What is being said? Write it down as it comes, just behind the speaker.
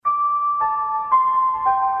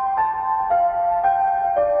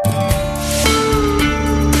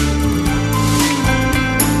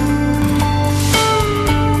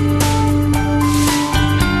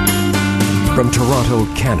From Toronto,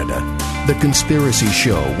 Canada, The Conspiracy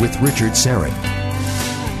Show with Richard Syrett.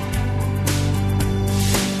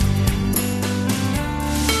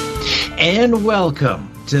 And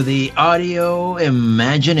welcome to the Audio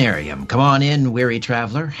Imaginarium. Come on in, weary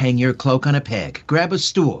traveler. Hang your cloak on a peg. Grab a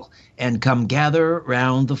stool and come gather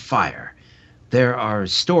round the fire. There are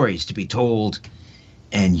stories to be told,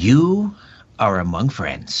 and you are among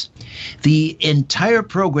friends. The entire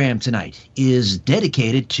program tonight is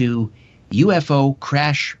dedicated to UFO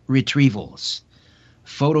crash retrievals.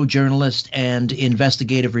 Photojournalist and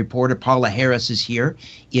investigative reporter Paola Harris is here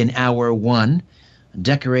in hour one.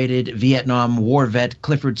 Decorated Vietnam War vet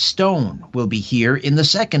Clifford Stone will be here in the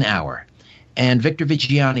second hour. And Victor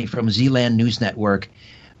Viggiani from Zland News Network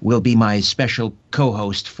will be my special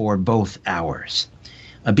co-host for both hours.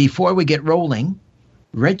 Before we get rolling,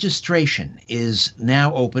 registration is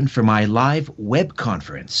now open for my live web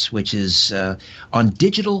conference, which is on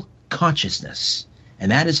digital consciousness. And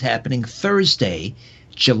that is happening Thursday,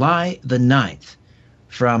 July the 9th,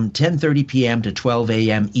 from 10:30 p.m. to 12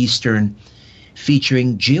 a.m. Eastern,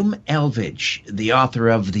 featuring Jim Elvidge, the author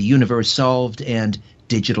of The Universe Solved and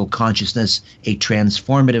Digital Consciousness, A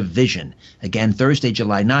Transformative Vision. Again, Thursday,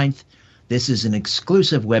 July 9th. This is an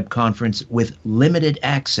exclusive web conference with limited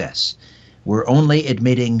access. We're only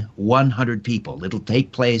admitting 100 people. It'll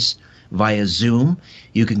take place via Zoom.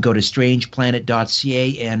 You can go to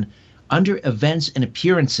strangeplanet.ca and under Events and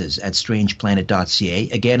Appearances at strangeplanet.ca,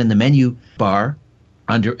 again in the menu bar,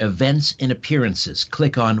 under Events and Appearances,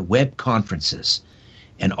 click on Web Conferences.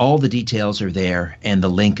 And all the details are there, and the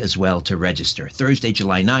link as well to register. Thursday,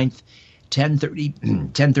 July 9th,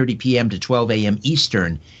 10:30 p.m. to 12 a.m.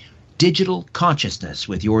 Eastern, Digital Consciousness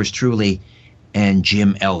with yours truly and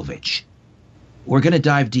Jim Elvidge. We're going to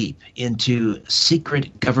dive deep into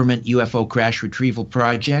secret government UFO crash retrieval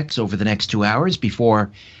projects over the next 2 hours.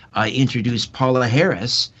 Before I introduce Paola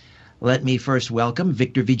Harris, let me first welcome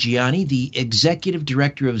Victor Viggiani, the Executive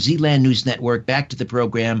Director of Zland News Network, back to the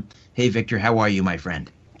program. Hey, Victor, how are you, my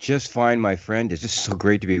friend? Just fine, my friend. It's just so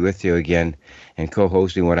great to be with you again and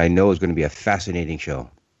co-hosting what I know is going to be a fascinating show.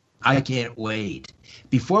 I can't wait.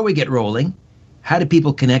 Before we get rolling, how do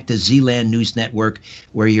people connect to Zland News Network,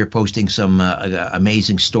 where you're posting some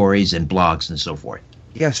amazing stories and blogs and so forth?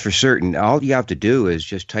 Yes, for certain. All you have to do is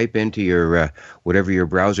just type into your whatever your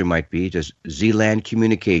browser might be, just Zland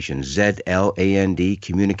Communications, Z-L-A-N-D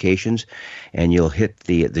Communications, and you'll hit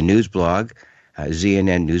the news blog,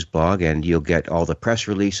 ZNN News Blog, and you'll get all the press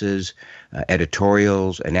releases,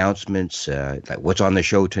 editorials, announcements, like what's on the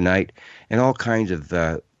show tonight, and all kinds of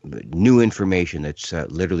new information that's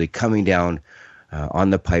literally coming down on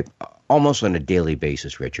the pipe almost on a daily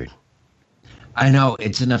basis, Richard. I know.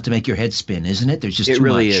 It's enough to make your head spin, isn't it? There's just too much. It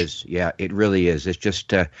really is. Yeah, it really is. It's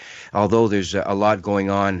just, although there's a lot going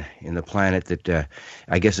on in the planet that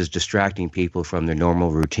I guess is distracting people from their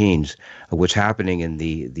normal routines, what's happening in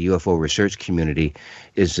the UFO research community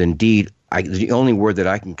is indeed, the only word that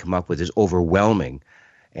I can come up with is overwhelming.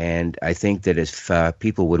 And I think that if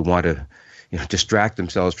people would want to distract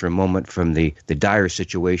themselves for a moment from the dire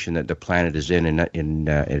situation that the planet is in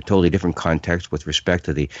a totally different context with respect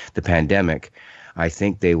to the pandemic, I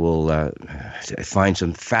think they will find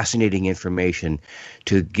some fascinating information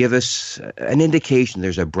to give us an indication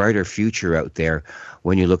there's a brighter future out there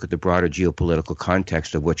when you look at the broader geopolitical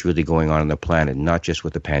context of what's really going on the planet, not just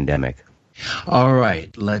with the pandemic. All right,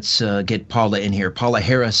 let's get Paola in here. Paola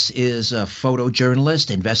Harris is a photojournalist,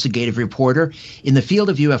 investigative reporter in the field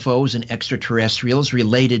of UFOs and extraterrestrials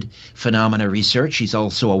related phenomena research. She's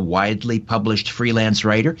also a widely published freelance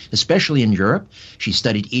writer, especially in Europe. She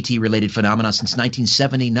studied ET-related phenomena since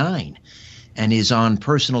 1979 and is on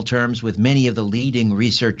personal terms with many of the leading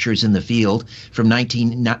researchers in the field from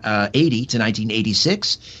 1980 to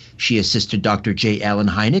 1986. She assisted Dr. J. Allen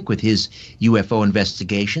Hynek with his UFO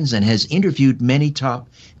investigations and has interviewed many top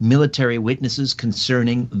military witnesses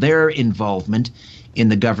concerning their involvement in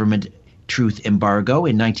the government truth embargo.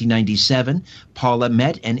 In 1997, Paola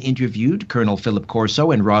met and interviewed Colonel Philip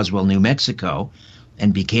Corso in Roswell, New Mexico,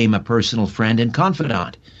 and became a personal friend and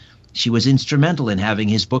confidant. She was instrumental in having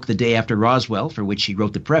his book, The Day After Roswell, for which she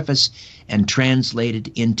wrote the preface and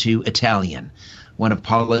translated into Italian. One of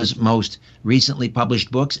Paola's most recently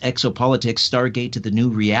published books, Exopolitics, Stargate to the New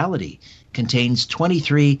Reality, contains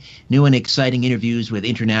 23 new and exciting interviews with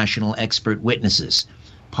international expert witnesses.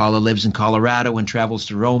 Paola lives in Colorado and travels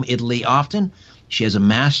to Rome, Italy often. She has a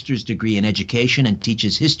master's degree in education and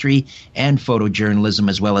teaches history and photojournalism,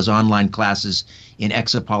 as well as online classes in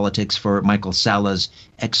exopolitics for Michael Salla's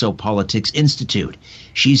Exopolitics Institute.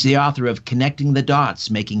 She's the author of Connecting the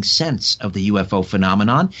Dots, Making Sense of the UFO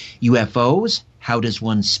Phenomenon, UFOs How does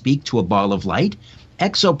one speak to a ball of light?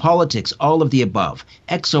 Exopolitics, all of the above.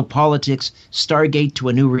 Exopolitics, Stargate to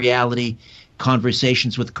a new reality,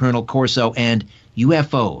 conversations with Colonel Corso, and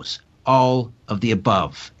UFOs, all of the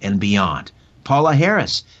above and beyond. Paola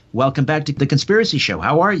Harris, welcome back to The Conspiracy Show.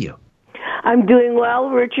 How are you? I'm doing well,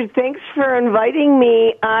 Richard. Thanks for inviting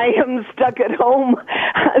me. I am stuck at home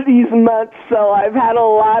these months, so I've had a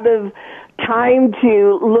lot of time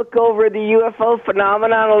to look over the UFO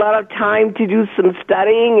phenomenon, a lot of time to do some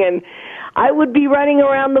studying, and I would be running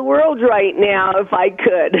around the world right now if I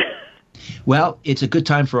could. Well, it's a good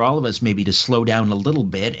time for all of us maybe to slow down a little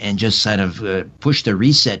bit and just kind of push the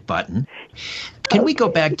reset button. Can we go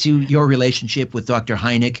back to your relationship with Dr.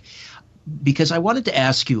 Hynek? Because I wanted to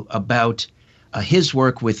ask you about his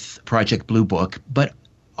work with Project Blue Book, but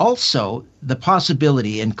also the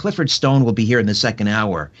possibility, and Clifford Stone will be here in the second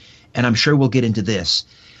hour, and I'm sure we'll get into this.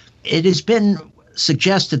 It has been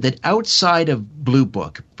suggested that outside of Blue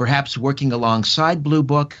Book, perhaps working alongside Blue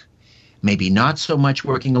Book, maybe not so much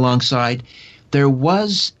working alongside, there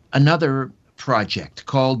was another project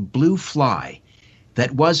called Blue Fly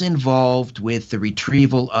that was involved with the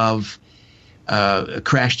retrieval of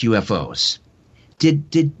crashed UFOs. Did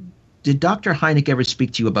Dr. Hynek ever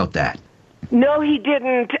speak to you about that? No, he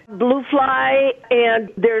didn't. Blue Fly, and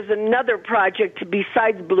there's another project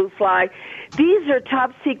besides Blue Fly. These are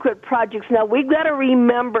top secret projects. Now, we've got to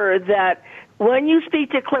remember that when you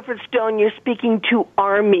speak to Clifford Stone, you're speaking to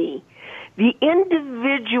Army. The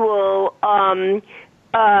individual armed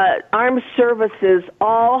services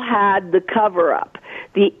all had the cover-up.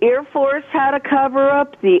 The Air Force had a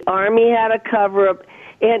cover-up. The Army had a cover-up.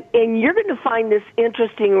 And you're going to find this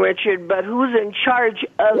interesting, Richard, but who's in charge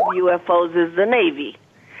of UFOs is the Navy.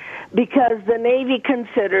 Because the Navy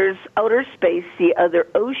considers outer space the other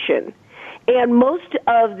ocean. And most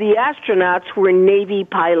of the astronauts were Navy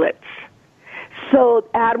pilots. So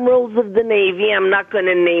admirals of the Navy, I'm not going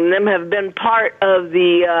to name them, have been part of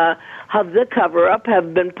the cover-up,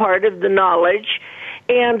 have been part of the knowledge.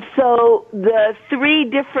 And so the three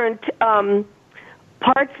different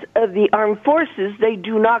parts of the armed forces, they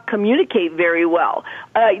do not communicate very well.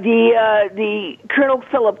 The Colonel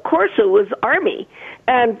Philip Corso was Army,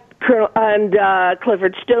 and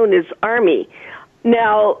Clifford Stone is Army.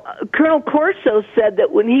 Now, Colonel Corso said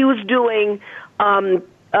that when he was doing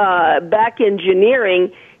back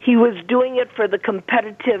engineering, he was doing it for the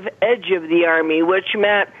competitive edge of the Army, which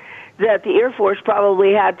meant that the Air Force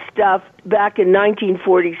probably had stuff back in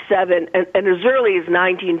 1947 and as early as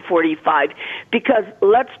 1945. Because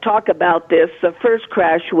let's talk about this. The first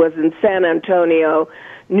crash was in San Antonio,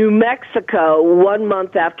 New Mexico, 1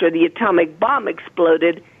 month after the atomic bomb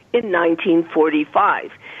exploded in 1945.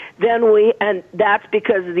 And that's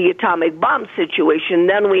because of the atomic bomb situation.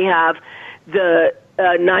 Then we have the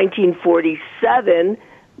 1947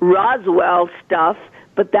 Roswell stuff,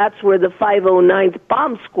 but that's where the 509th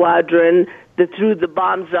Bomb Squadron that threw the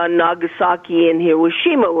bombs on Nagasaki and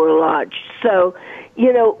Hiroshima were launched. So,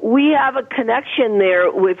 we have a connection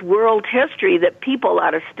there with world history that people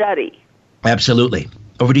ought to study. Absolutely.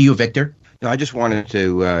 Over to you, Victor. No, I just wanted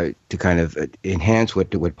to kind of enhance what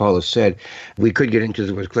Paula said. We could get into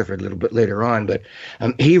this with Clifford a little bit later on, but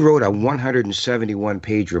he wrote a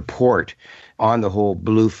 171-page report on the whole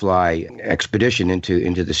Blue Fly expedition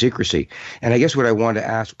into the secrecy. And I guess what I want to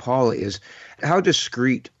ask Paula is, how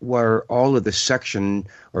discreet were all of the section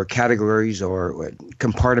or categories or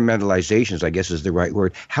compartmentalizations, I guess is the right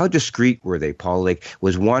word. How discreet were they, Paula? Like,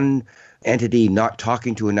 was one entity not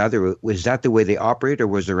talking to another? Was that the way they operate, or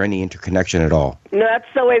was there any interconnection at all? No, that's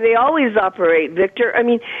the way they always operate, Victor. I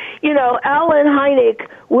mean, Alan Hynek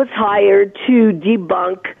was hired to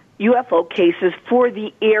debunk UFO cases for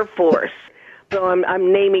the Air Force. So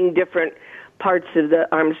I'm naming different parts of the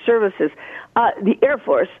armed services, the Air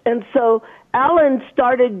Force. And so Alan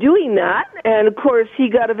started doing that, and of course he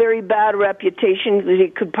got a very bad reputation that he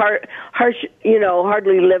could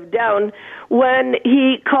hardly live down when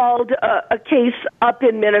he called a case up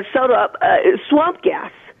in Minnesota, swamp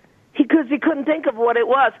gas, because he couldn't think of what it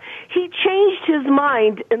was. He changed his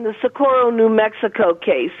mind in the Socorro, New Mexico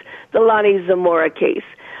case, the Lonnie Zamora case.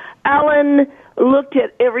 Alan looked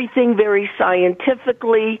at everything very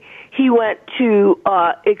scientifically. He went to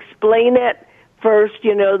explain it first,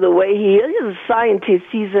 the way he is a scientist.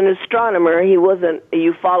 He's an astronomer. He wasn't a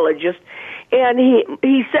ufologist. And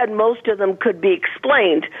he said most of them could be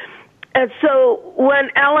explained. And so when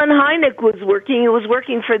Alan Hynek was working, he was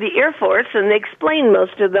working for the Air Force, and they explained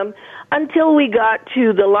most of them until we got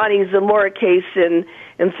to the Lonnie Zamora case in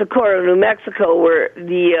Socorro, New Mexico, where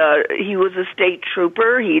he was a state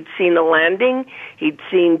trooper. He'd seen a landing. He'd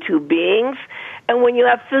seen two beings. And when you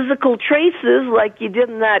have physical traces, like you did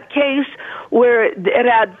in that case, where it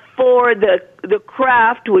had the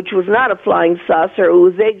craft, which was not a flying saucer, it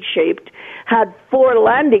was egg-shaped, had 4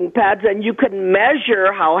 landing pads, and you could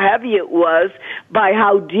measure how heavy it was by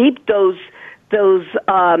how deep the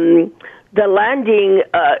landing,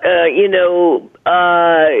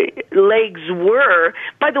 legs were.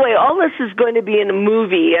 By the way, all this is going to be in a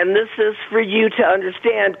movie, and this is for you to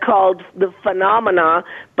understand, called The Phenomena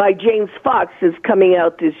by James Fox, is coming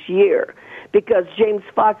out this year. Because James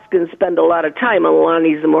Fox is going to spend a lot of time on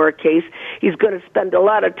Lonnie Zamora case. He's going to spend a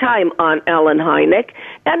lot of time on Alan Hynek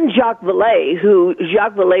and Jacques Vallée,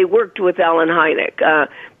 Jacques Vallée worked with Alan Hynek.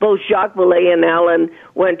 Both Jacques Vallée and Alan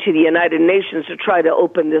went to the United Nations to try to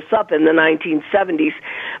open this up in the 1970s.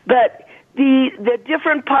 But the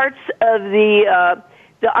different parts of the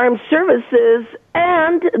armed services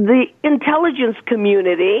and the intelligence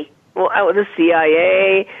community, the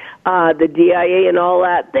CIA, the DIA and all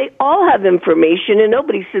that, they all have information, and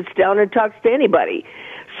nobody sits down and talks to anybody.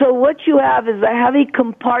 So what you have is a heavy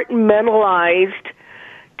compartmentalized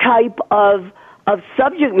type of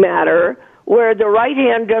subject matter where the right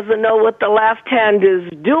hand doesn't know what the left hand is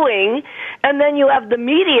doing, and then you have the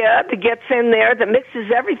media that gets in there that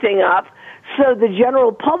mixes everything up, so the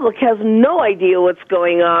general public has no idea what's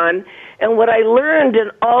going on. And what I learned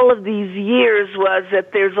in all of these years was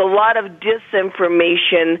that there's a lot of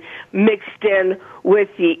disinformation mixed in with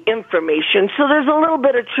the information. So there's a little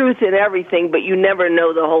bit of truth in everything, but you never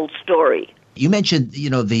know the whole story. You mentioned,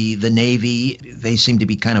 the Navy, they seem to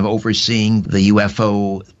be kind of overseeing the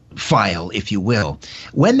UFO file, if you will.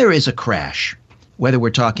 When there is a crash, whether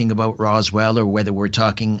we're talking about Roswell or whether we're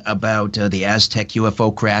talking about the Aztec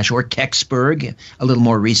UFO crash or Kecksburg a little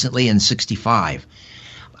more recently in 1965,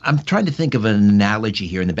 I'm trying to think of an analogy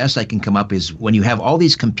here, and the best I can come up is when you have all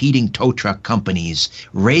these competing tow truck companies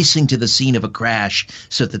racing to the scene of a crash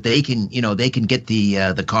so that they can get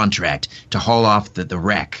the contract to haul off the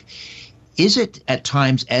wreck. Is it at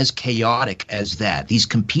times as chaotic as that? These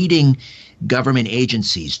competing government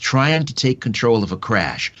agencies trying to take control of a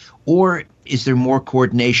crash, or is there more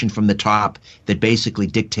coordination from the top that basically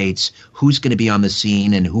dictates who's going to be on the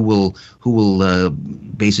scene and who will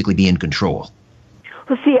basically be in control?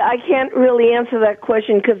 Well, see, I can't really answer that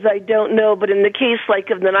question because I don't know, but in the case like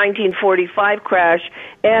of the 1945 crash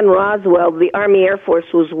and Roswell, the Army Air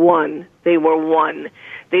Force was one. They were one.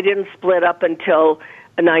 They didn't split up until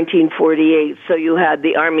 1948, so you had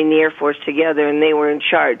the Army and the Air Force together, and they were in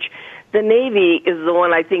charge. The Navy is the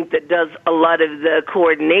one I think that does a lot of the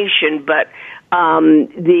coordination, but and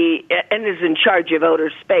is in charge of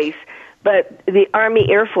outer space. But the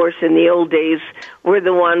Army Air Force in the old days were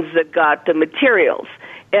the ones that got the materials.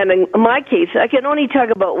 And in my case, I can only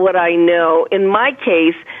talk about what I know. In my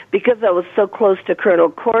case, because I was so close to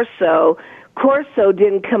Colonel Corso, Corso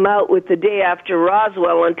didn't come out with the day after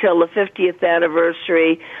Roswell until the 50th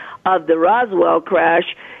anniversary of the Roswell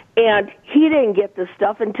crash, and he didn't get the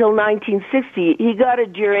stuff until 1960. He got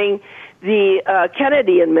it during the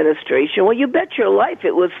Kennedy administration. Well, you bet your life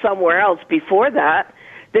it was somewhere else before that.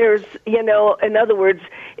 There's, in other words,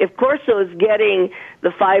 if Corso is getting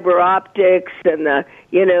the fiber optics and the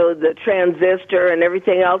transistor and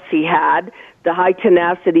everything else he had, the high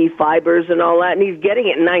tenacity fibers and all that, and he's getting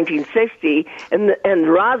it in 1960, and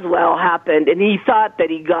Roswell happened, and he thought that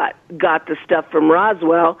he got the stuff from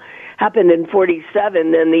Roswell, happened in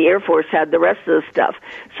 47, and the Air Force had the rest of the stuff.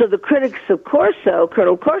 So the critics of Corso,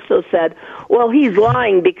 Colonel Corso said, well, he's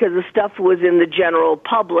lying because the stuff was in the general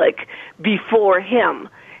public before him.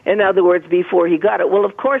 In other words, before he got it. Well,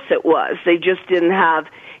 of course it was. They just didn't have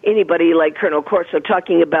anybody like Colonel Corso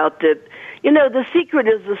talking about the secret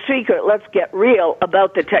is the secret. Let's get real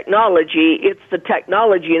about the technology. It's the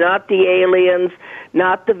technology, not the aliens,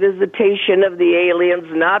 not the visitation of the aliens,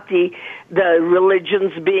 not the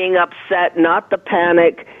religions being upset, not the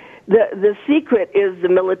panic. The secret is the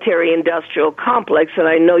military-industrial complex, and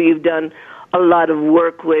I know you've done a lot of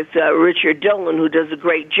work with Richard Dolan, who does a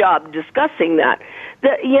great job discussing that.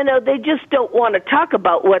 They just don't want to talk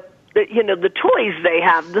about what the toys they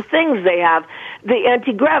have, the things they have, the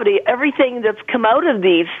anti-gravity, everything that's come out of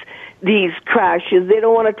these crashes. They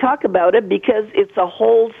don't want to talk about it because it's a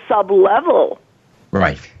whole sub-level.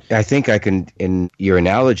 Right. I think I can, in your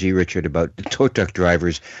analogy, Richard, about the tow truck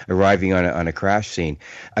drivers arriving on a crash scene,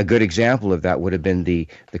 a good example of that would have been the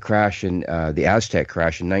crash in the Aztec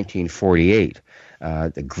crash in 1948.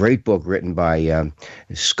 The great book written by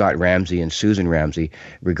Scott Ramsey and Susan Ramsey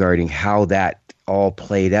regarding how that all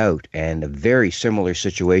played out, and a very similar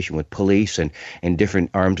situation with police and different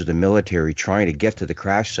arms of the military trying to get to the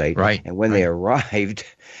crash site. Right. And when they arrived,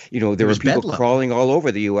 there were people bedlam. crawling all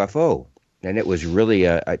over the UFO. And it was really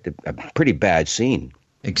a pretty bad scene.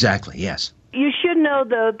 Exactly, yes. You should know,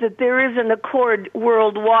 though, that there is an accord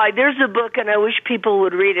worldwide. There's a book, and I wish people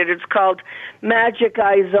would read it. It's called Magic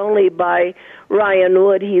Eyes Only by Ryan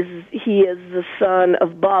Wood. He is the son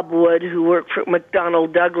of Bob Wood, who worked for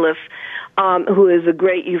McDonnell Douglas, who is a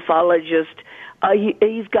great ufologist.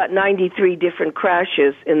 He's got 93 different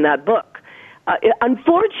crashes in that book.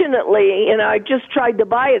 Unfortunately, and I just tried to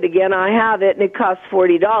buy it again. I have it, and it costs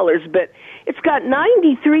 $40, but it's got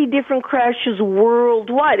 93 different crashes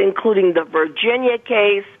worldwide, including the Virginia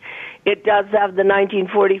case. It does have the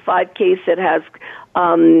 1945 case. It has,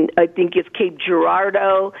 I think it's Cape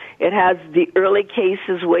Girardeau. It has the early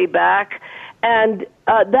cases way back. And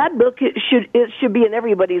that book it should be in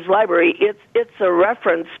everybody's library. It's a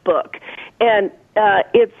reference book. And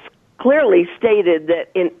it's clearly stated that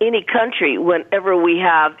in any country, whenever we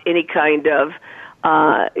have any kind of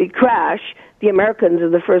crash, the Americans are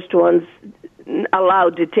the first ones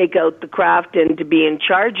allowed to take out the craft and to be in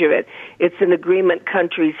charge of it. It's an agreement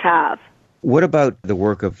countries have. What about the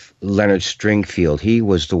work of Leonard Stringfield? He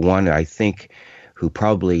was the one, I think, who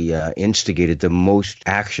probably instigated the most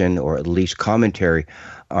action, or at least commentary,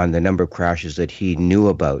 on the number of crashes that he knew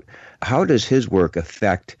about. How does his work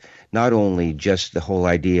affect not only just the whole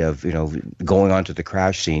idea of, going onto the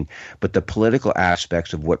crash scene, but the political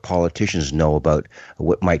aspects of what politicians know about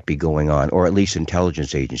what might be going on, or at least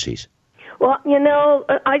intelligence agencies? Well, the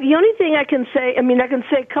only thing I can say, I can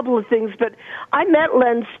say a couple of things, but I met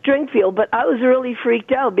Len Stringfield, but I was really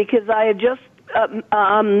freaked out because I had just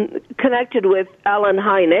connected with Alan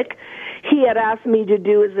Hynek. He had asked me to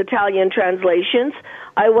do his Italian translations.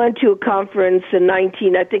 I went to a conference in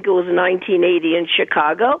 1980 in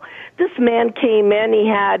Chicago. This man came in. He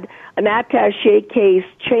had an attaché case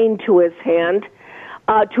chained to his hand,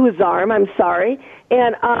 to his arm, And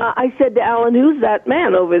I said to Alan, who's that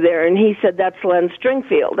man over there? And he said, that's Len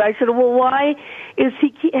Stringfield. I said, well, why is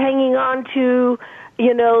he hanging on to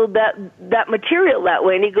that material that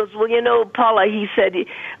way? And he goes, well, Paula, he said,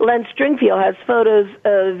 Len Stringfield has photos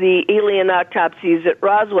of the alien autopsies at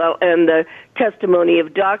Roswell and the testimony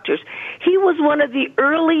of doctors. He was one of the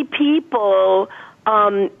early people,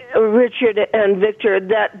 Richard and Victor,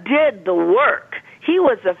 that did the work. He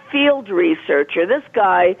was a field researcher. This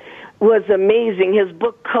guy was amazing. His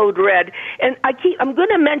book, Code Red. And I'm going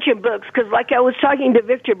to mention books because, like I was talking to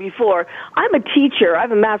Victor before, I'm a teacher. I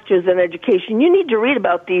have a master's in education. You need to read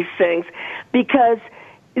about these things because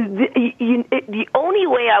the only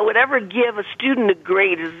way I would ever give a student a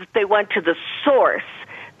grade is if they went to the source.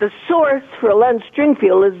 The source for Len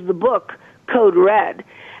Stringfield is the book, Code Red,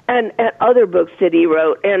 and other books that he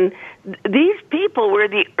wrote. And these people were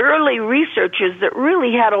the early researchers that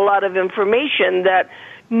really had a lot of information that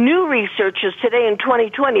new researchers today in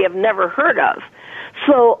 2020 have never heard of.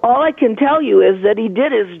 So all I can tell you is that he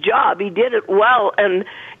did his job. He did it well. And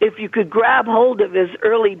if you could grab hold of his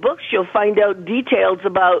early books, you'll find out details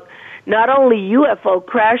about not only UFO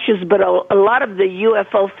crashes, but a lot of the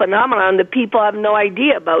UFO phenomenon that people have no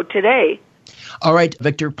idea about today. All right,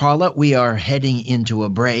 Victor, Paula, we are heading into a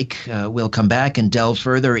break. We'll come back and delve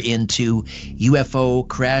further into UFO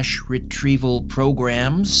crash retrieval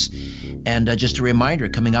programs. And just a reminder,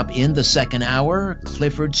 coming up in the second hour,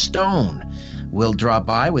 Clifford Stone will drop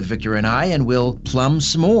by with Victor and I, and we'll plumb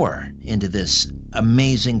some more into this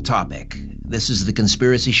amazing topic. This is The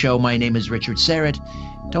Conspiracy Show. My name is Richard Serrett.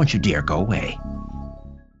 Don't you dare go away.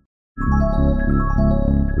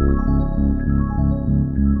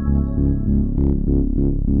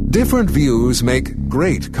 Different views make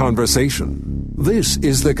great conversation. This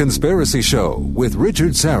is The Conspiracy Show with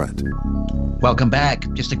Richard Serrett. Welcome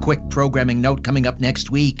back. Just a quick programming note coming up next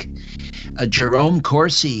week. Jerome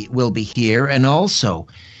Corsi will be here, and also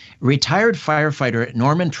retired firefighter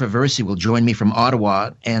Norman Traversi will join me from Ottawa,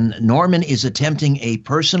 and Norman is attempting a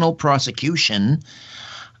personal prosecution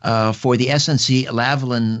for the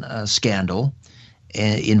SNC-Lavalin scandal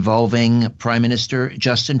involving Prime Minister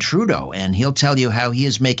Justin Trudeau, and he'll tell you how he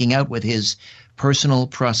is making out with his personal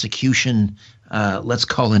prosecution, let's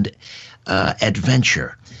call it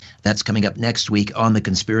adventure. That's coming up next week on The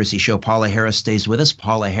Conspiracy Show. Paola Harris stays with us,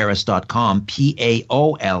 paolaharris.com,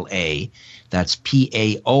 Paola, that's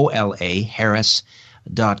Paola,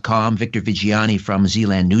 Harris.com. Victor Viggiani from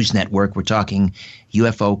Zland News Network. We're talking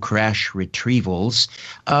UFO crash retrievals.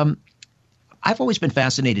 I've always been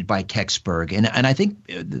fascinated by Kecksburg, and I think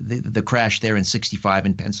the crash there in 1965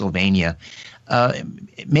 in Pennsylvania,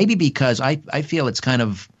 maybe because I feel it's kind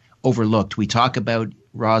of overlooked. We talk about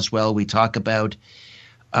Roswell, we talk about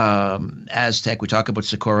Aztec, we talk about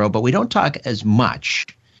Socorro, but we don't talk as much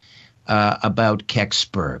about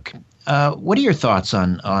Kecksburg. What are your thoughts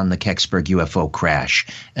on the Kecksburg UFO crash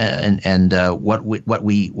and what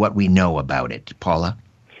we know about it, Paula?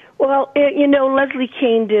 Well, Leslie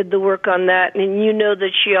Kean did the work on that, and you know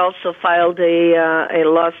that she also filed a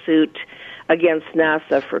lawsuit against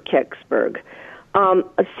NASA for Kecksburg.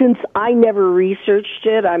 Since I never researched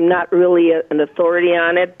it, I'm not really an authority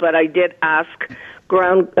on it, but I did ask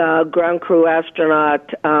ground crew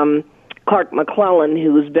astronaut Clark McClellan,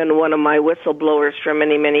 who's been one of my whistleblowers for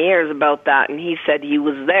many, many years, about that, and he said he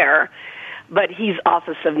was there. But he's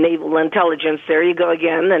Office of Naval Intelligence. There you go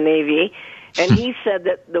again, the Navy. And he said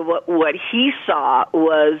that what he saw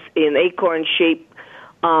was an acorn-shaped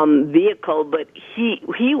vehicle, but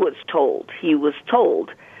he was told.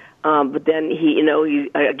 But then he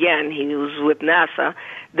was with NASA,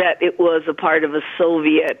 that it was a part of a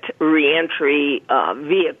Soviet reentry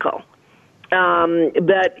vehicle.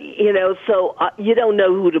 But so you don't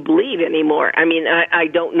know who to believe anymore. I mean, I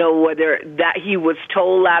don't know whether that he was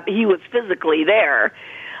told that he was physically there.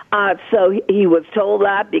 So he was told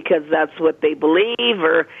that because that's what they believe,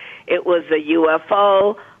 or it was a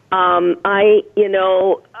UFO. I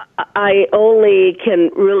only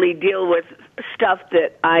can really deal with stuff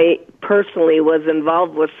that I personally was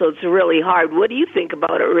involved with, so it's really hard. What do you think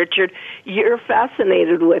about it, Richard? You're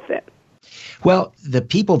fascinated with it. Well, the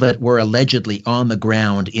people that were allegedly on the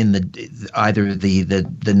ground in either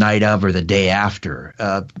the night of or the day after,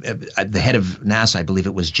 the head of NASA, I believe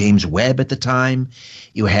it was James Webb at the time.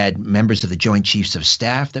 You had members of the Joint Chiefs of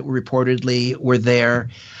Staff that reportedly were there.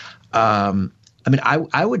 I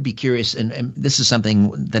would be curious, and this is something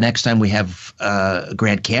the next time we have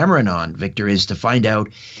Grant Cameron on, Victor, is to find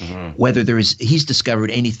out whether he's discovered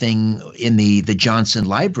anything in the Johnson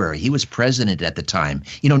Library. He was president at the time.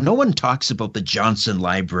 No one talks about the Johnson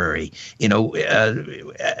Library.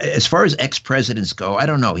 As far as ex-presidents go, I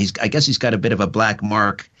don't know. I guess he's got a bit of a black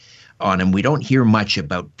mark on him. We don't hear much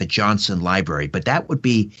about the Johnson Library, but that would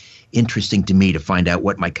be interesting to me to find out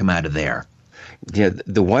what might come out of there. Yeah,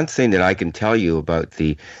 the one thing that I can tell you about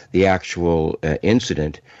the actual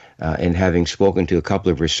incident, and having spoken to a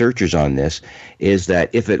couple of researchers on this, is that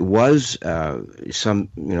if it was some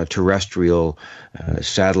terrestrial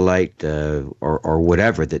satellite or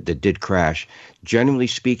whatever that did crash, generally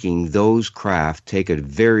speaking, those craft take a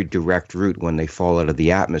very direct route when they fall out of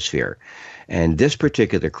the atmosphere, and this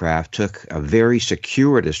particular craft took a very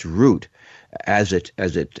circuitous route as it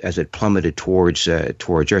plummeted towards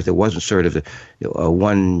Earth. It wasn't sort of a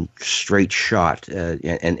one straight shot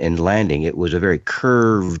and landing. It was a very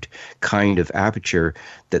curved kind of aperture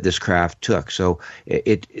that this craft took. So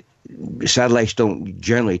satellites don't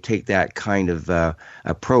generally take that kind of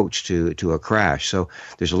approach to a crash. So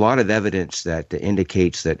there's a lot of evidence that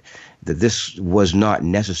indicates that this was not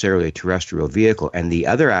necessarily a terrestrial vehicle. And the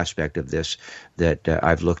other aspect of this that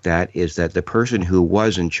I've looked at is that the person who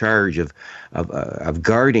was in charge of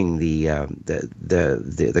guarding the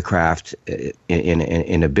craft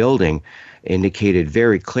in a building indicated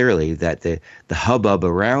very clearly that the hubbub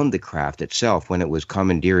around the craft itself, when it was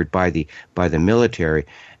commandeered by the military,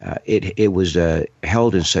 it was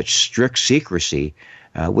held in such strict secrecy,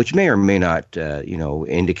 which may or may not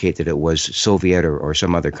indicate that it was Soviet or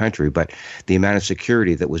some other country, but the amount of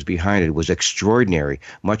security that was behind it was extraordinary,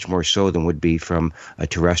 much more so than would be from a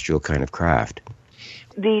terrestrial kind of craft.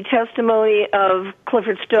 The testimony of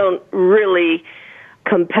Clifford Stone, really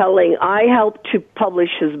compelling. I helped to publish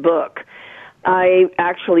his book. I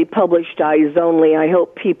actually published Eyes Only. I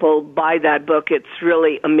hope people buy that book. It's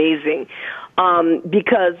really amazing.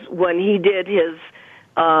 Because when he did his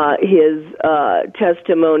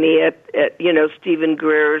testimony at Stephen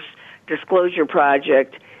Greer's Disclosure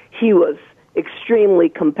Project, he was extremely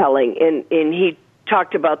compelling. And he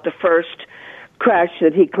talked about the first crash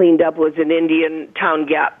that he cleaned up was in Indian Town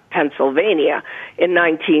Gap, Pennsylvania in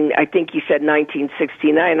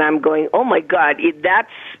 1969. I'm going, oh my God,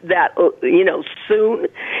 soon.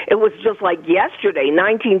 It was just like yesterday,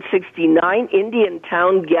 1969, Indian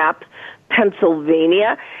Town Gap,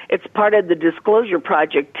 Pennsylvania. It's part of the Disclosure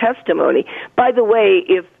Project testimony. By the way,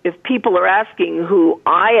 if people are asking who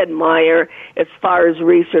I admire as far as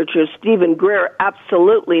researchers, Stephen Greer,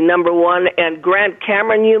 absolutely number one, and Grant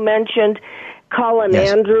Cameron you mentioned, Colin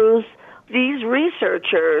Andrews. These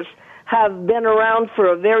researchers have been around for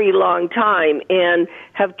a very long time and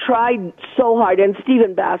have tried so hard, and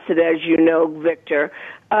Stephen Bassett, as you know, Victor,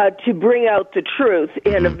 to bring out the truth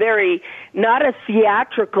in a very, not a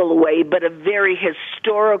theatrical way, but a very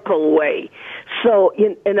historical way. So,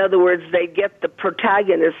 in other words, they get the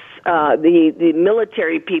protagonists, the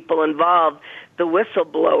military people involved, the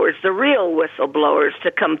whistleblowers, the real whistleblowers,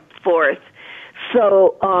 to come forth.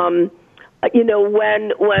 So,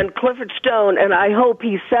 when Clifford Stone, and I hope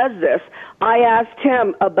he says this, I asked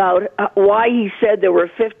him about why he said there were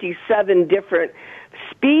 57 different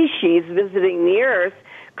species visiting the Earth.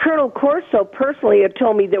 Colonel Corso personally had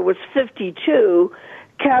told me there was 52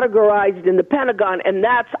 categorized in the Pentagon, and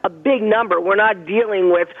that's a big number. We're not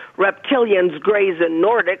dealing with reptilians, greys, and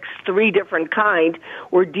Nordics, 3 different kinds.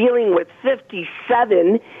 We're dealing with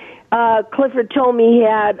 57. Clifford told me he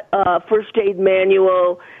had a first aid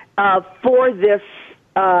manual for this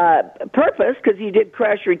purpose, because he did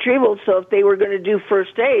crash retrievals, so if they were going to do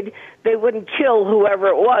first aid, they wouldn't kill whoever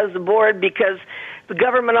it was aboard, because the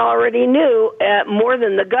government already knew, more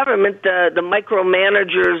than the government, the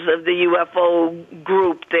micromanagers of the UFO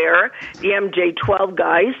group there, the MJ-12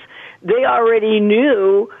 guys, they already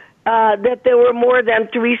knew that there were more than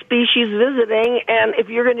 3 species visiting, and if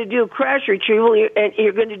you're going to do crash retrieval and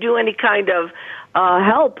you're going to do any kind of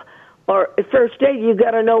help or first aid, you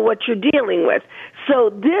got to know what you're dealing with. So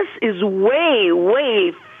this is way,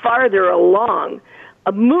 way farther along.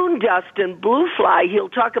 Moon dust and blue fly, he'll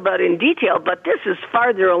talk about in detail, but this is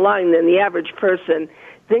farther along than the average person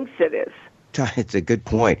thinks it is. It's a good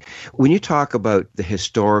point. When you talk about the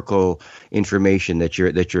historical information that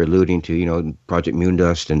you're alluding to, Project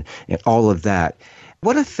Moondust and all of that,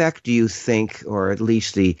 what effect do you think, or at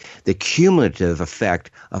least the cumulative effect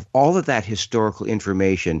of all of that historical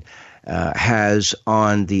information has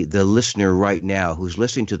on the listener right now, who's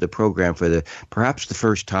listening to the program for perhaps the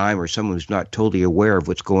first time, or someone who's not totally aware of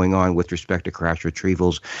what's going on with respect to crash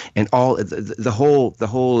retrievals and all the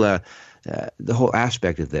whole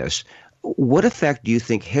aspect of this? What effect do you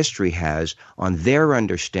think history has on their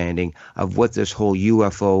understanding of what this whole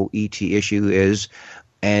UFO ET issue is,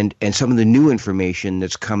 and some of the new information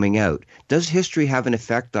that's coming out? Does history have an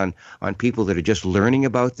effect on people that are just learning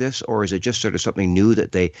about this, or is it just sort of something new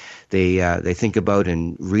that they think about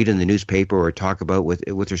and read in the newspaper or talk about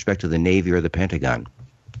with respect to the Navy or the Pentagon?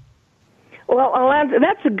 Well, I'll answer.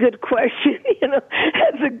 That's a good question.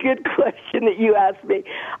 That's a good question that you asked me.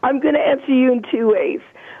 I'm going to answer you in 2 ways.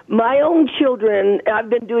 My own children, I've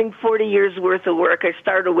been doing 40 years worth of work. I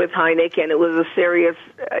started with Hynek, and it was a serious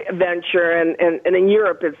venture, and in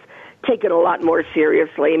Europe it's taken a lot more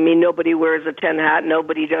seriously. I mean, nobody wears a tin hat,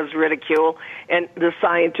 nobody does ridicule, and the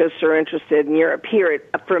scientists are interested in Europe. Here,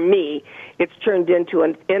 for me, it's turned into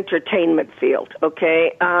an entertainment field,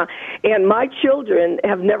 okay? And my children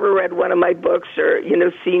have never read one of my books or,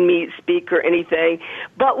 seen me speak or anything.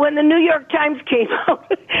 But when the New York Times came out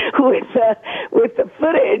with the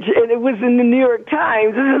footage, and it was in the New York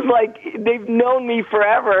Times, this is like they've known me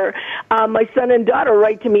forever. My son and daughter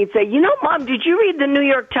write to me and say, Mom, did you read the New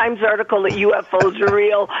York Times article that UFOs are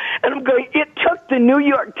real? And I'm going, it took the New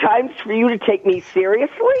York Times for you to take me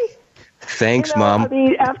seriously? Thanks, Mom. I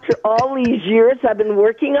mean, after all these years I've been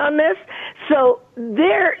working on this, so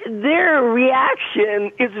their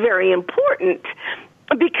reaction is very important,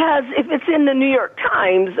 because if it's in the New York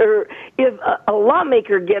Times or if a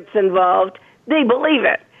lawmaker gets involved, they believe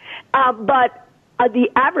it. But the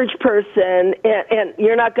average person, and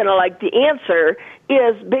you're not going to like the answer,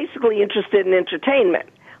 is basically interested in entertainment.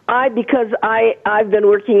 Because I've been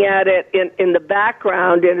working at it in the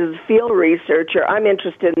background and as a field researcher, I'm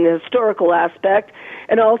interested in the historical aspect.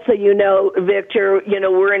 And also, Victor,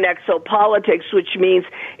 we're in exopolitics, which means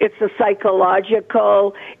it's the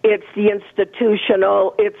psychological, it's the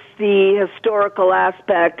institutional, it's the historical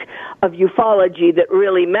aspect of ufology that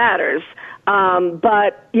really matters.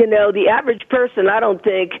 But, the average person, I don't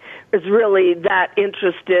think, is really that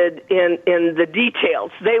interested in the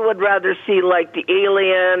details. They would rather see, like, the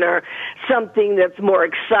alien or something that's more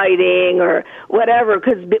exciting or whatever,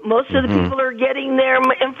 because most of the people are getting their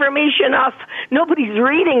information off. Nobody's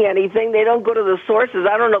reading anything. They don't go to the sources.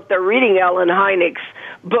 I don't know if they're reading Alan Hynek's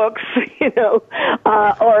books,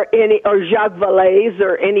 or Jacques Vallée's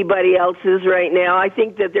or anybody else's right now. I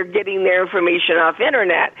think that they're getting their information off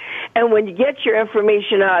internet. And when you get your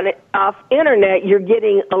information off internet, you're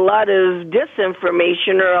getting a lot of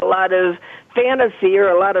disinformation or a lot of fantasy or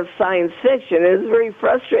a lot of science fiction. It's very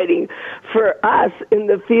frustrating for us in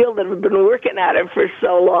the field that have been working at it for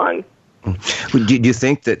so long. Do you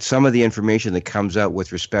think that some of the information that comes out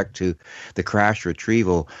with respect to the crash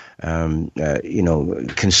retrieval,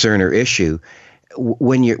 concern or issue,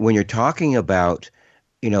 when you're talking about,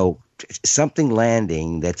 something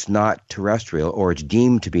landing that's not terrestrial, or it's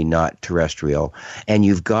deemed to be not terrestrial, and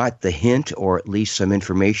you've got the hint or at least some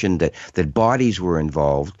information that bodies were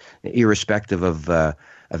involved, irrespective of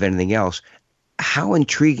anything else, how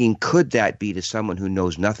intriguing could that be to someone who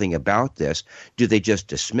knows nothing about this? Do they just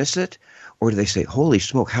dismiss it, or do they say, "Holy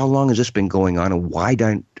smoke! How long has this been going on, and why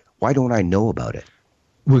don't I know about it?"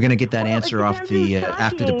 We're going to get that Well, answer off the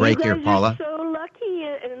after the talking. break You here, guys Paola. are so lucky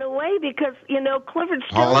in a way because Clifford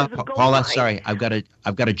Stone is a gold Paola, mine. sorry, I've got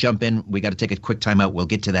to jump in. We got to take a quick time out. We'll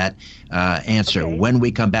get to that answer Okay. when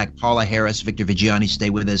we come back. Paola Harris, Victor Viggiani,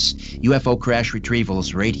 stay with us. UFO crash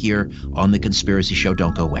retrievals right here on The Conspiracy Show.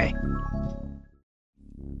 Don't go away.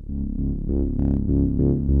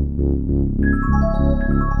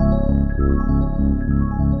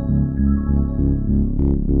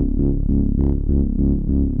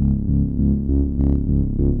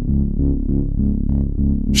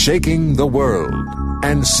 Shaking the world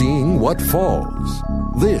and seeing what falls.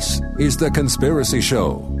 This is The Conspiracy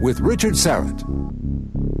Show with Richard Sarrett.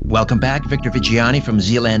 Welcome back. Victor Viggiani from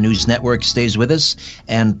Zland News Network stays with us,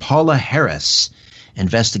 and Paola Harris,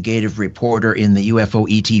 investigative reporter in the UFO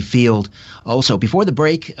ET field. Also, before the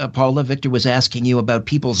break, Paola, Victor was asking you about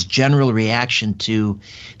people's general reaction to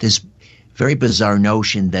this very bizarre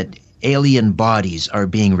notion that alien bodies are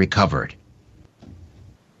being recovered.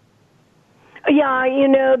 Yeah,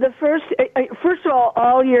 the first of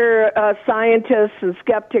all your scientists and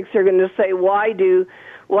skeptics are going to say, why do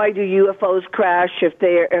UFOs crash if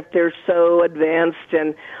they're so advanced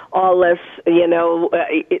and all this,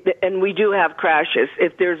 and we do have crashes.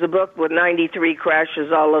 If there's a book with 93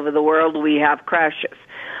 crashes all over the world, we have crashes.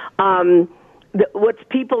 What's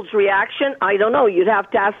people's reaction? I don't know. You'd have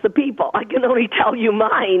to ask the people. I can only tell you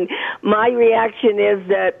mine. My reaction is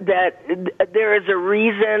that there is a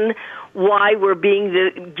reason why we're being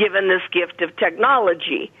given this gift of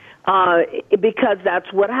technology, because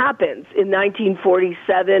that's what happens. In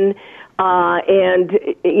 1947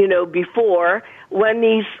 and before, when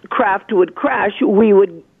these craft would crash, we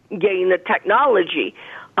would gain the technology.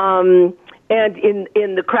 And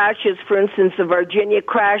in the crashes, for instance, the Virginia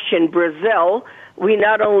crash in Brazil, we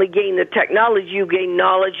not only gain the technology, you gain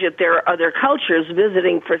knowledge that there are other cultures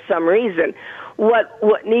visiting for some reason.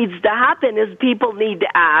 What needs to happen is people need to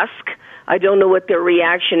ask. I don't know what their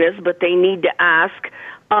reaction is, but they need to ask,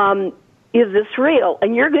 is this real?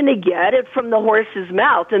 And you're going to get it from the horse's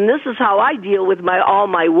mouth. And this is how I deal with all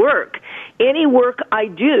my work. Any work I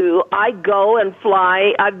do, I go and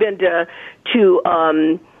fly. I've been to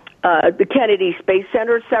the Kennedy Space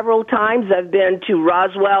Center several times. I've been to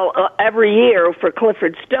Roswell every year for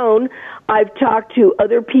Clifford Stone. I've talked to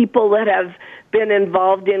other people that have been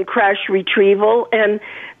involved in crash retrieval, and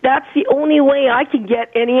that's the only way I can get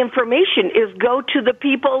any information is go to the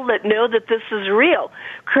people that know that this is real.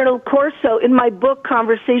 Colonel Corso, in my book,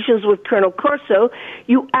 Conversations with Colonel Corso,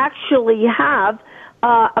 you actually have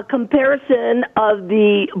a comparison of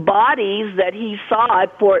the bodies that he saw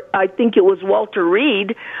at Fort, I think it was Walter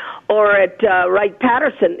Reed, or at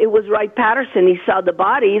Wright-Patterson. It was Wright-Patterson. He saw the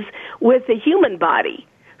bodies with a human body.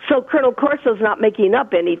 So Colonel Corso's not making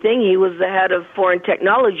up anything. He was the head of Foreign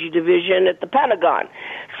Technology Division at the Pentagon.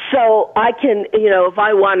 So I can, if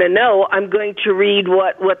I want to know, I'm going to read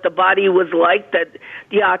what the body was like, that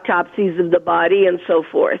the autopsies of the body and so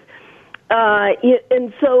forth.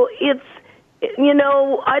 And so it's,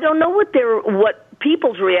 I don't know what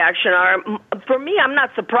people's reaction are. For me, I'm not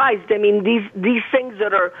surprised. I mean, these things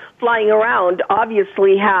that are flying around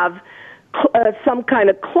obviously have some kind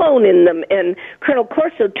of clone in them. And Colonel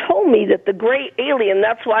Corso told me that the gray alien,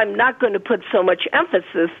 that's why I'm not going to put so much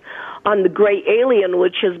emphasis on the gray alien,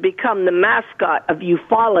 which has become the mascot of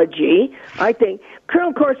ufology. I think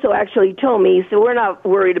Colonel Corso actually told me, he said, we're not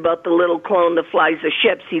worried about the little clone that flies the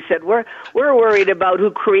ships. He said, we're worried about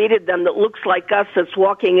who created them that looks like us, that's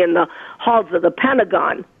walking in the halls of the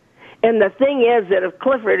Pentagon. And the thing is that if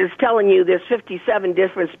Clifford is telling you there's 57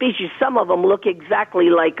 different species, some of them look exactly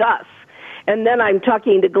like us. And then I'm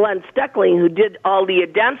talking to Glenn Steckling, who did all the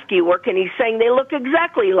Adamski work, and he's saying they look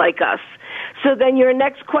exactly like us. So then your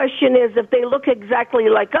next question is, if they look exactly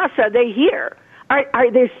like us, are they here?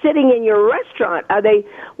 Are they sitting in your restaurant? Are they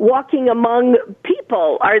walking among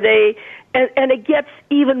people? Are they? And it gets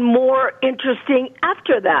even more interesting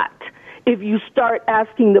after that if you start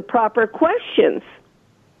asking the proper questions.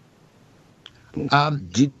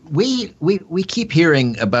 We keep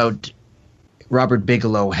hearing about Robert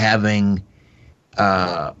Bigelow having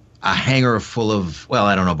a hangar full of, well,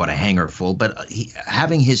 I don't know about a hangar full, but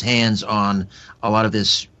having his hands on a lot of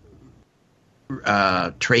this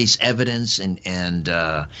trace evidence and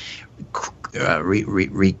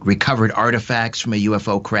recovered artifacts from a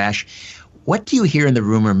UFO crash. What do you hear in the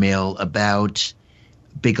rumor mill about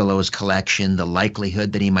Bigelow's collection, the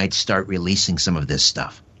likelihood that he might start releasing some of this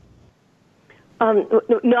stuff?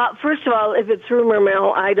 First of all, if it's rumor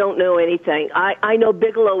mill, I don't know anything. I know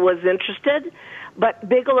Bigelow was interested. But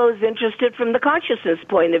Bigelow is interested from the consciousness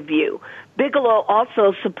point of view. Bigelow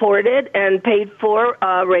also supported and paid for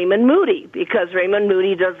Raymond Moody, because Raymond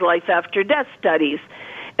Moody does life after death studies.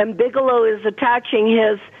 And Bigelow is attaching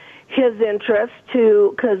his interest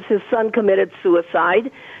to, because his son committed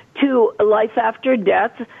suicide, to life after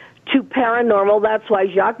death, to paranormal. That's why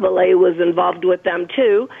Jacques Vallée was involved with them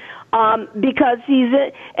too, because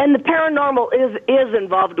and the paranormal is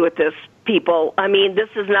involved with this, people. I mean, this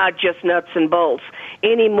is not just nuts and bolts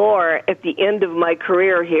anymore. At the end of my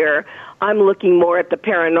career here, I'm looking more at the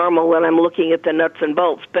paranormal than I'm looking at the nuts and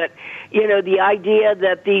bolts. But, you know, the idea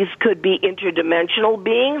that these could be interdimensional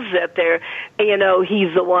beings, that they're, you know,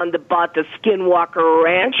 he's the one that bought the Skinwalker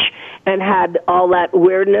Ranch and had all that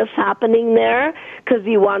weirdness happening there because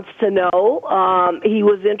he wants to know. He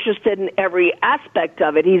was interested in every aspect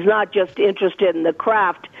of it. He's not just interested in the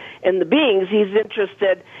craft and the beings. He's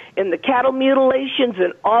interested in the cattle mutilations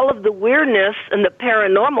and all of the weirdness and the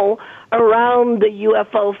paranormal around the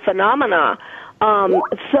UFO phenomena.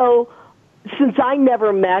 So since I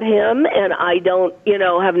never met him and I don't, you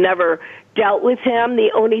know, have never dealt with him,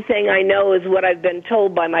 the only thing I know is what I've been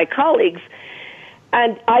told by my colleagues.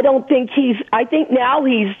 And I don't think I think now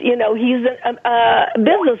he's, you know, he's a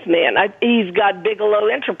businessman. He's got Bigelow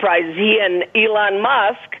Enterprises. He and Elon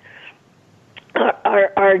Musk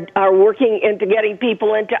are working into getting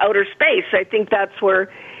people into outer space. I think that's where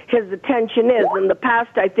his attention is. In the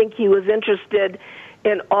past, I think he was interested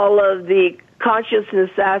in all of the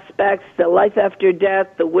consciousness aspects, the life after death,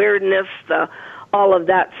 the weirdness, all of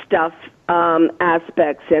that stuff,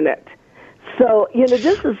 aspects in it. So, you know,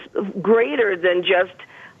 this is greater than just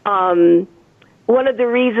one of the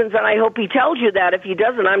reasons, and I hope he tells you that. If he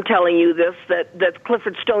doesn't, I'm telling you this, that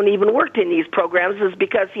Clifford Stone even worked in these programs, is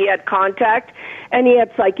because he had contact and he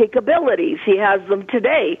had psychic abilities. He has them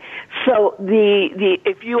today. So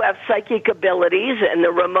if you have psychic abilities and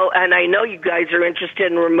the remote, and I know you guys are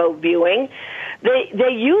interested in remote viewing,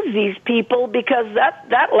 they use these people because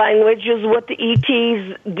that language is what the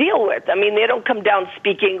ETs deal with. I mean, they don't come down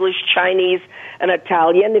speak English, Chinese, and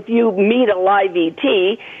Italian. If you meet a live ET,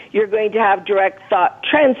 you're going to have direct thought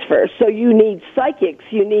transfer. So you need psychics.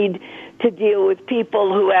 You need to deal with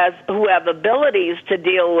people who have abilities to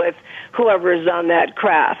deal with whoever's on that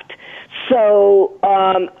craft. So,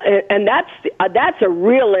 and that's a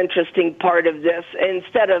real interesting part of this.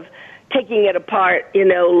 Instead of taking it apart, you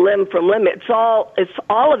know, limb from limb, it's all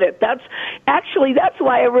of it. That's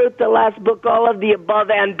why I wrote the last book, All of the Above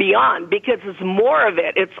and Beyond, because it's more of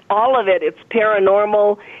it. It's all of it. It's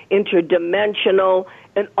paranormal, interdimensional,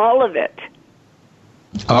 and all of it.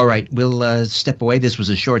 All right, we'll step away. This was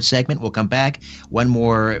a short segment. We'll come back. One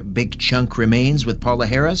more big chunk remains with Paola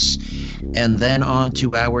Harris, and then on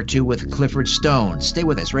to Hour 2 with Clifford Stone. Stay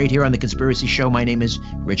with us right here on The Conspiracy Show. My name is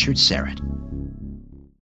Richard Serrett.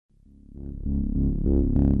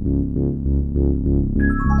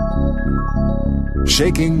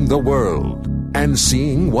 Shaking the world and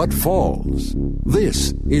seeing what falls.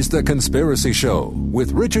 This is The Conspiracy Show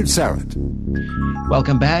with Richard Serrett.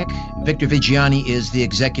 Welcome back. Victor Viggiani is the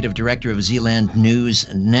executive director of Zland News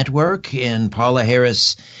Network, and Paola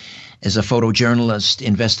Harris is a photojournalist,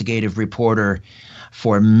 investigative reporter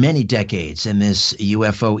for many decades in this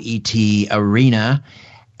UFO ET arena.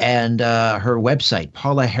 And her website,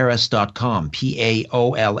 paolaharris.com,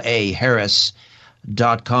 Paola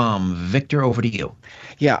Harris.com. Victor, over to you.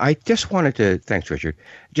 Yeah, I just wanted to, thanks, Richard,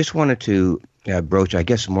 just wanted to broach, I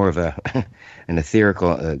guess, more of an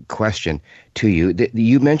etherical question to you.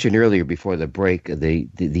 You mentioned earlier before the break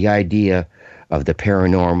the idea of the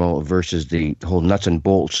paranormal versus the whole nuts and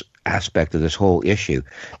bolts aspect of this whole issue,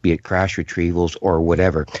 be it crash retrievals or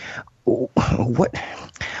whatever.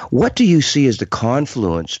 What do you see as the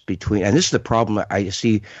confluence between, and this is the problem I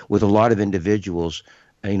see with a lot of individuals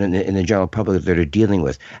in the general public that are dealing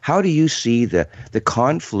with. How do you see the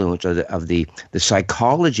confluence of the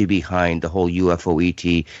psychology behind the whole UFO ET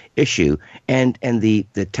issue and the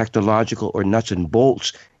technological or nuts and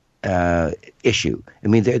bolts issue? I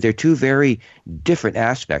mean, they're two very different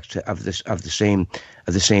aspects of the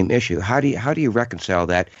same issue. How do you reconcile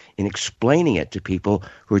that in explaining it to people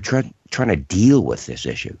who are trying to deal with this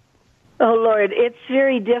issue? Oh, Lord, it's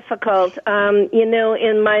very difficult.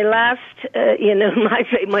 In my last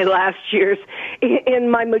years,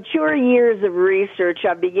 in my mature years of research,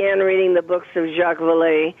 I began reading the books of Jacques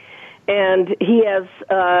Vallée, and he has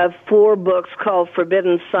 4 books called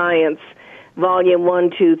Forbidden Science, Volume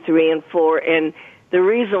 1, 2, 3, and 4, and the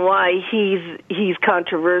reason why he's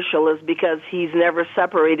controversial is because he's never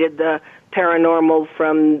separated the paranormal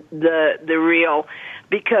from the real.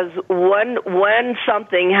 Because when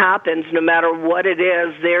something happens, no matter what it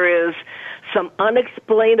is, there is some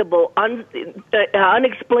unexplainable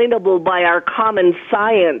by our common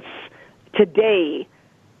science today.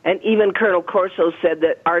 And even Colonel Corso said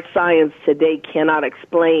that our science today cannot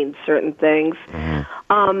explain certain things.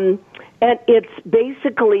 And it's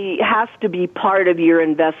basically has to be part of your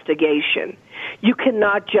investigation. You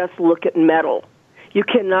cannot just look at metal. You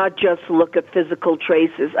cannot just look at physical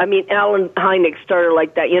traces. I mean, Alan Hynek started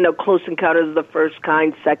like that, Close Encounters of the First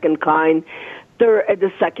Kind, Second Kind.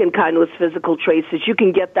 The second kind was physical traces. You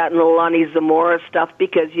can get that in the Lonnie Zamora stuff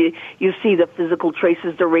because you see the physical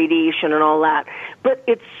traces, the radiation and all that. But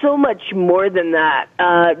it's so much more than that.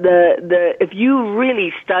 If you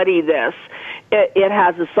really study this, it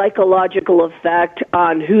has a psychological effect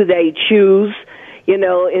on who they choose. In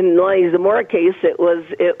Lonnie Zamora case, he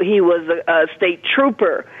was a state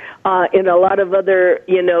trooper. In a lot of other,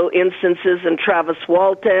 instances, in Travis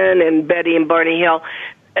Walton and Betty and Barney Hill,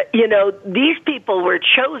 these people were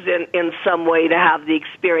chosen in some way to have the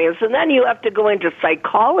experience. And then you have to go into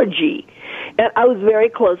psychology. And I was very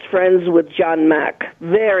close friends with John Mack,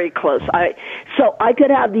 very close. So I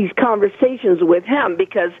could have these conversations with him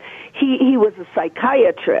because he was a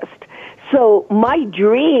psychiatrist. So my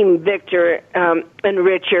dream, Victor and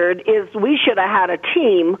Richard, is we should have had a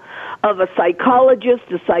team of a psychologist,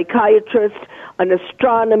 a psychiatrist, an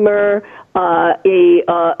astronomer, a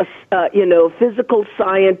physical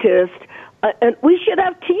scientist, and we should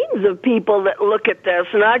have teams of people that look at this,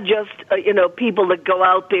 not just people that go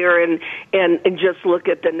out there and just look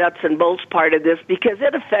at the nuts and bolts part of this, because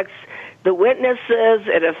it affects the witnesses,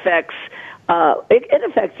 it affects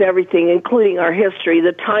everything, including our history,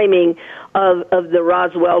 the timing of the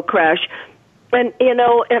Roswell crash. And,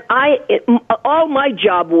 all my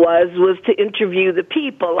job was to interview the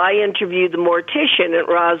people. I interviewed the mortician at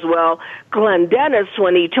Roswell, Glenn Dennis,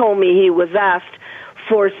 when he told me he was asked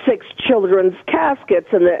for 6 children's caskets,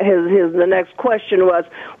 and the next question was,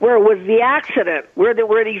 where was the accident? Where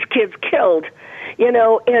were these kids killed?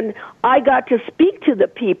 And I got to speak to the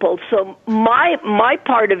people. So my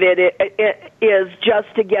part of it is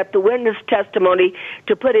just to get the witness testimony,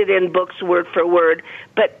 to put it in books word for word.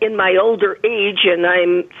 But in my older age, and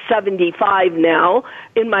I'm 75 now,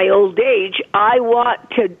 in my old age, I want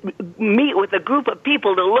to meet with a group of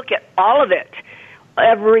people to look at all of it,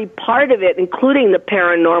 every part of it, including the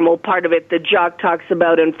paranormal part of it that Jacques talks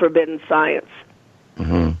about in Forbidden Science.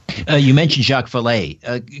 Mm-hmm. You mentioned Jacques Vallée.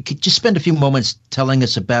 Could you just spend a few moments telling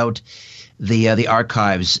us about the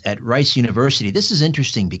archives at Rice University? This is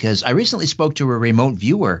interesting because I recently spoke to a remote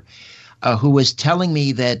viewer who was telling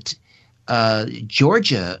me that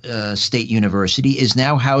Georgia State University is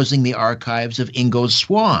now housing the archives of Ingo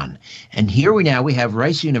Swann. And here we have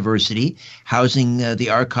Rice University housing the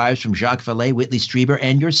archives from Jacques Vallée, Whitley Strieber,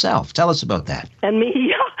 and yourself. Tell us about that. And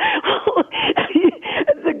me.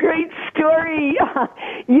 It's a great story.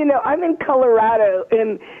 I'm in Colorado,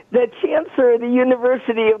 and the chancellor of the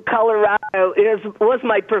University of Colorado was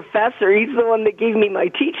my professor. He's the one that gave me my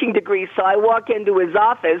teaching degree. So I walk into his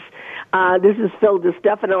office. This is Phil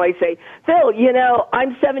DiStefano. I say, Phil,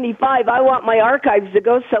 I'm 75. I want my archives to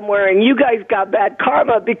go somewhere, and you guys got bad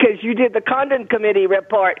karma because you did the Condon Committee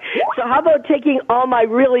report. So how about taking all my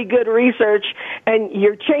really good research and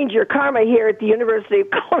you change your karma here at the University of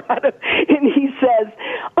Colorado? And he says,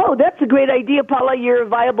 oh, that's a great idea, Paula. You're a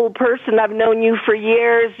viable person. I've known you for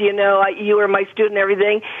years. You were my student and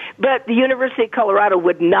everything. But the University of Colorado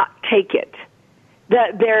would not take it.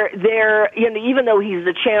 They're even though he's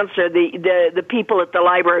the chancellor, the people at the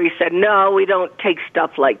library said, no, we don't take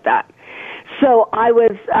stuff like that. So I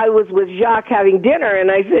was with Jacques having dinner,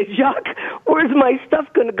 and I said, Jacques, where's my stuff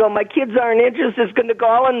going to go? My kids aren't interested. It's going to go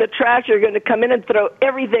all in the trash. You're going to come in and throw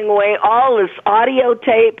everything away, all this audio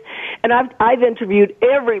tape. And I've interviewed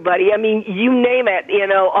everybody. I mean, you name it,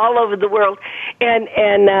 all over the world. And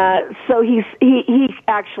so he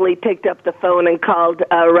actually picked up the phone and called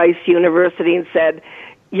Rice University and said,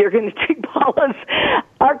 you're going to take Paula's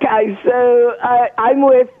archives. So I'm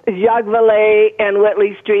with Jacques Vallée and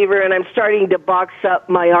Whitley Strieber, and I'm starting to box up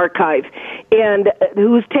my archive. And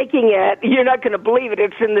who's taking it? You're not going to believe it.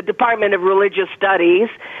 It's in the Department of Religious Studies.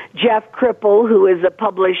 Jeff Kripple, who is a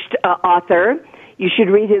published author. You should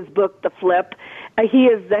read his book, The Flip. He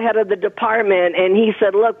is the head of the department, and he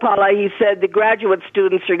said, look, Paula, he said the graduate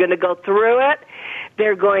students are going to go through it.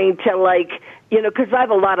 They're going to, because I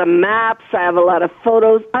have a lot of maps, I have a lot of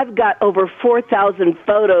photos. I've got over 4,000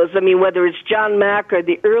 photos. I mean, whether it's John Mack or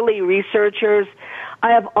the early researchers,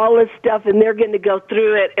 I have all this stuff, and they're going to go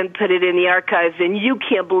through it and put it in the archives, and you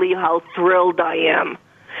can't believe how thrilled I am.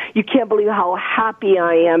 You can't believe how happy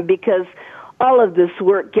I am, because all of this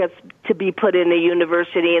work gets to be put in a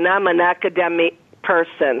university, and I'm an academic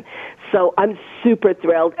person. So I'm super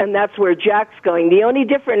thrilled, and that's where Jack's going. The only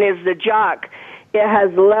difference is that Jack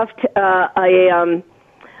has left an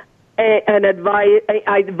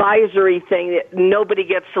advisory thing that nobody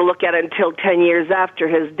gets to look at until 10 years after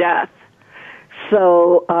his death.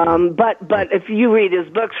 So, but if you read his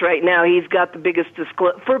books right now, he's got the biggest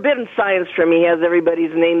Forbidden Science for me has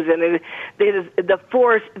everybody's names in it. The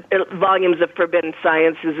 4 volumes of Forbidden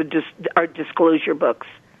Science are disclosure books.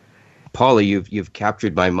 Paula, you've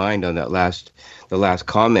captured my mind on the last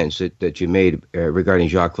comments that you made regarding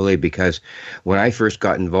Jacques Vallée, because when I first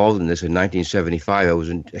got involved in this in 1975, I was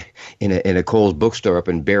in a Coles bookstore up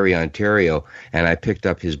in Barrie, Ontario, and I picked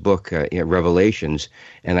up his book Revelations,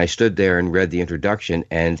 and I stood there and read the introduction,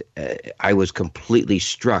 and I was completely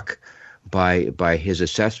struck by his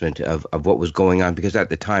assessment of what was going on, because at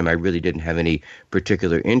the time I really didn't have any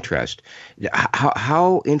particular interest.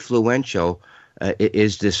 How influential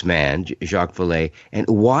is this man, Jacques Vallée, and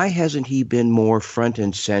why hasn't he been more front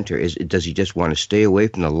and center? Does he just want to stay away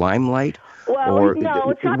from the limelight? Well, or no,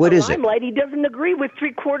 it's not what the is limelight. He doesn't agree with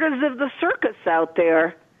 3/4 of the circus out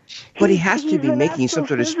there. But he has to be making some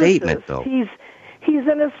sort of statement, though. He's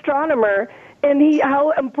an astronomer, and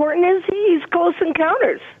how important is he? He's Close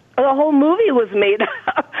Encounters. The whole movie was made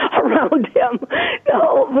around him. The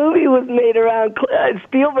whole movie was made around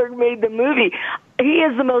Spielberg made the movie. He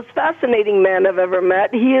is the most fascinating man I've ever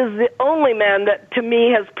met. He is the only man that, to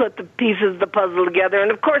me, has put the pieces of the puzzle together.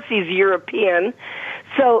 And, of course, he's European.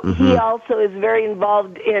 So he also is very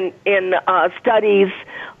involved in studies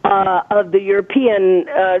of the European,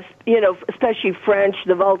 especially French,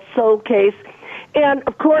 the Valseau case. And,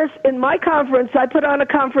 of course, in my conference, I put on a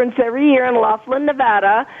conference every year in Laughlin,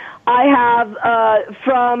 Nevada. I have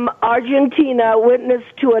from Argentina, Witness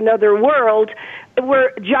to Another World,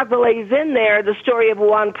 where Jacques Vallée's in there, the story of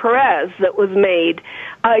Juan Perez that was made.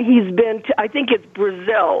 He's been to, I think it's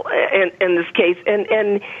Brazil in this case,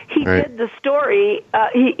 and he did the story.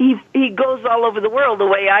 He goes all over the world the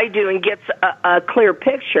way I do and gets a clear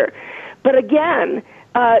picture. But again,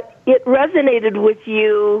 it resonated with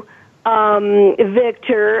you,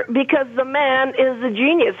 Victor, because the man is a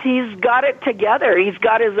genius. He's got it together. He's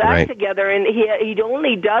got his act together, and he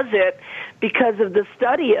only does it because of the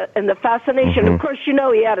study and the fascination. Of course, he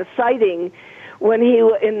had a sighting when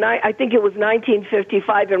I think it was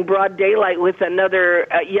 1955 in broad daylight with another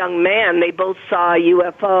young man. They both saw a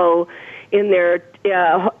UFO in their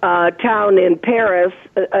town in Paris.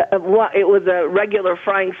 It was a regular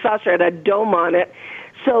flying saucer, had a dome on it.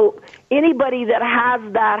 So anybody that has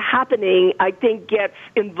that happening, I think, gets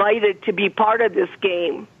invited to be part of this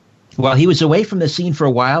game. Well, he was away from the scene for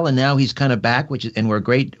a while, and now he's kind of back, and we're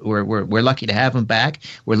great. We're lucky to have him back.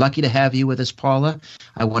 We're lucky to have you with us, Paula.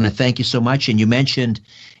 I want to thank you so much. And you mentioned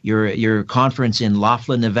your conference in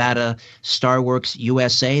Laughlin, Nevada, Starworks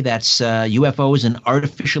USA. That's UFOs and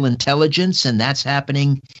artificial intelligence, and that's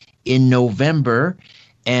happening in November.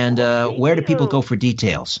 And where do people go for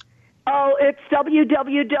details? Oh, it's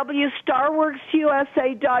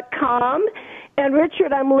www.starworksusa.com. And,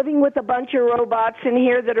 Richard, I'm living with a bunch of robots in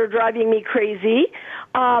here that are driving me crazy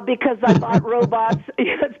because I bought robots,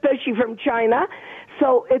 especially from China.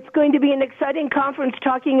 So it's going to be an exciting conference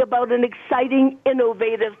talking about an exciting,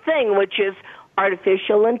 innovative thing, which is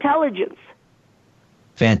artificial intelligence.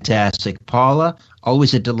 Fantastic. Paula,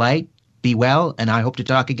 always a delight. Be well, and I hope to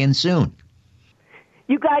talk again soon.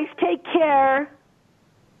 You guys take care.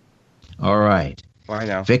 All right. Bye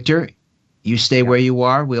now. Victor, you stay where you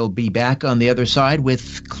are. We'll be back on the other side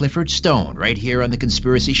with Clifford Stone right here on The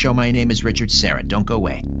Conspiracy Show. My name is Richard Serra. Don't go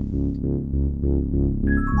away.